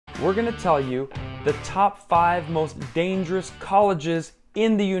we're going to tell you the top 5 most dangerous colleges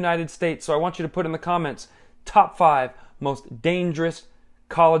in the United States. So I want you to put in the comments, top 5 most dangerous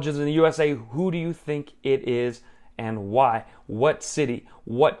colleges in the USA. Who do you think it is and why? What city?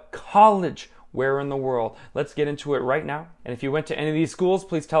 What college? Where in the world? Let's get into it right now. And if you went to any of these schools,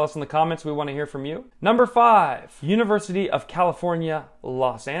 please tell us in the comments. We want to hear from you. Number 5, University of California,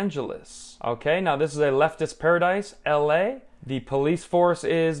 Los Angeles. Okay, now this is a leftist paradise, LA. The police force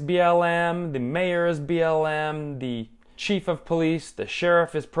is BLM, the mayor is BLM, the chief of police, the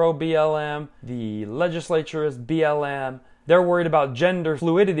sheriff is pro-BLM, the legislature is BLM. They're worried about gender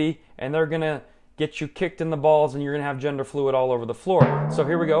fluidity, and they're gonna get you kicked in the balls, and you're gonna have gender fluid all over the floor. So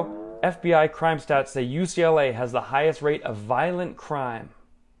here we go. FBI crime stats say UCLA has the highest rate of violent crime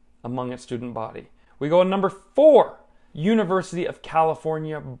among its student body. We go to number 4, University of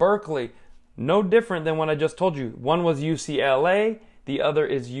California, Berkeley. No different than what I just told you. One was UCLA, the other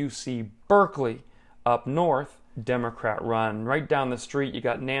is UC Berkeley. Up north, Democrat run. Right down the street, you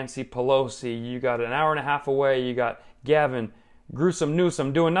got Nancy Pelosi. You got an hour and a half away, you got Gavin Gruesome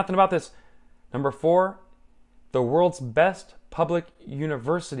Newsom doing nothing about this. Number 4, the world's best public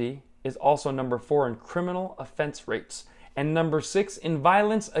university is also number 4 in criminal offense rates. And number 6 in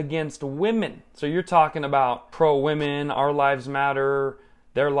violence against women. So you're talking about pro-women, our lives matter,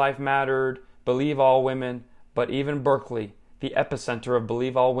 their life mattered, believe all women. But even Berkeley, the epicenter of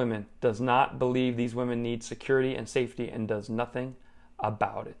believe all women, does not believe these women need security and safety and does nothing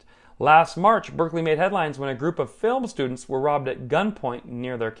about it. Last March, Berkeley made headlines when a group of film students were robbed at gunpoint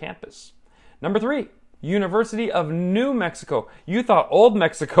near their campus. Number 3, University of New Mexico. You thought old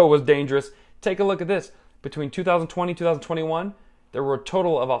Mexico was dangerous. Take a look at this. Between 2020 and 2021, there were a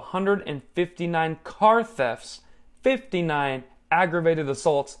total of 159 car thefts, 59 aggravated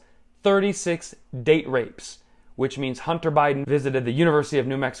assaults, 36 date rapes, which means Hunter Biden visited the University of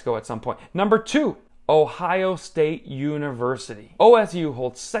New Mexico at some point. Number 2, Ohio State University. OSU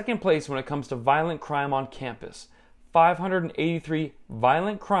holds second place when it comes to violent crime on campus. 583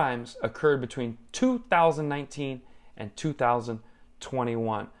 violent crimes occurred between 2019 and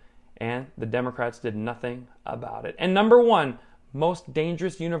 2021, and the Democrats did nothing about it. And number 1, most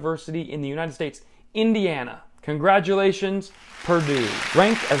dangerous university in the United States, Indiana. Congratulations, Purdue.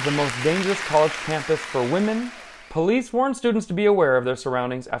 Ranked as the most dangerous college campus for women, police warned students to be aware of their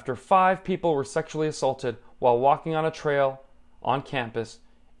surroundings after 5 people were sexually assaulted while walking on a trail on campus.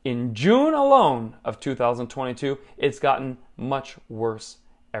 In June alone of 2022, it's gotten much worse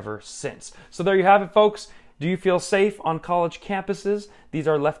ever since. So there you have it, folks. Do you feel safe on college campuses? These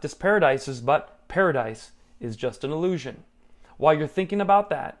are leftist paradises, but paradise is just an illusion. While you're thinking about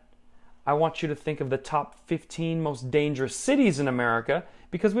that, I want you to think of the top 15 most dangerous cities in America,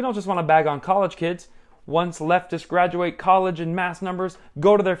 because we don't just want to bag on college kids. Once leftists graduate college in mass numbers,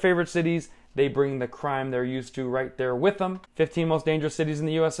 go to their favorite cities, they bring the crime they're used to right there with them. 15 most dangerous cities in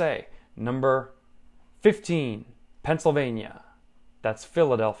the USA. Number 15, Pennsylvania. That's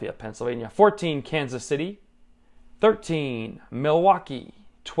Philadelphia, Pennsylvania. 14, Kansas City. 13, Milwaukee.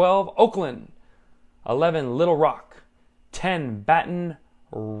 12, Oakland. 11, Little Rock. 10, Baton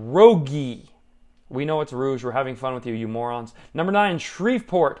Rouge. We know it's Rouge. We're having fun with you, you morons. Number 9,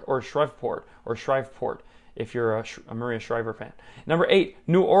 Shreveport or Shreveport if you're a Maria Shriver fan. Number 8,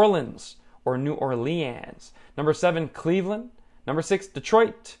 New Orleans or New Orleans. Number 7, Cleveland. Number 6,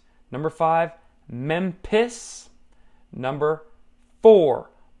 Detroit. Number 5, Memphis. Number 4,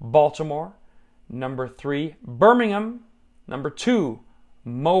 Baltimore. Number 3, Birmingham. Number 2,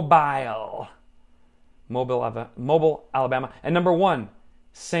 Mobile, Alabama. And number 1,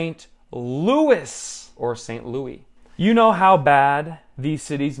 St. Louis or St. Louis. You know how bad these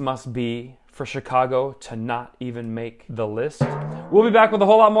cities must be for Chicago to not even make the list? We'll be back with a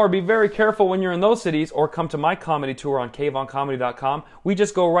whole lot more. Be very careful when you're in those cities, or come to my comedy tour on KvonComedy.com. We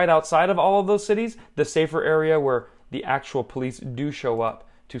just go right outside of all of those cities, the safer area where the actual police do show up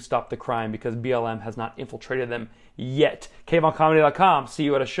to stop the crime, because BLM has not infiltrated them yet. KvonComedy.com. See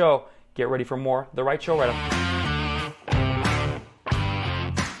you at a show. Get ready for more The Right Show right up.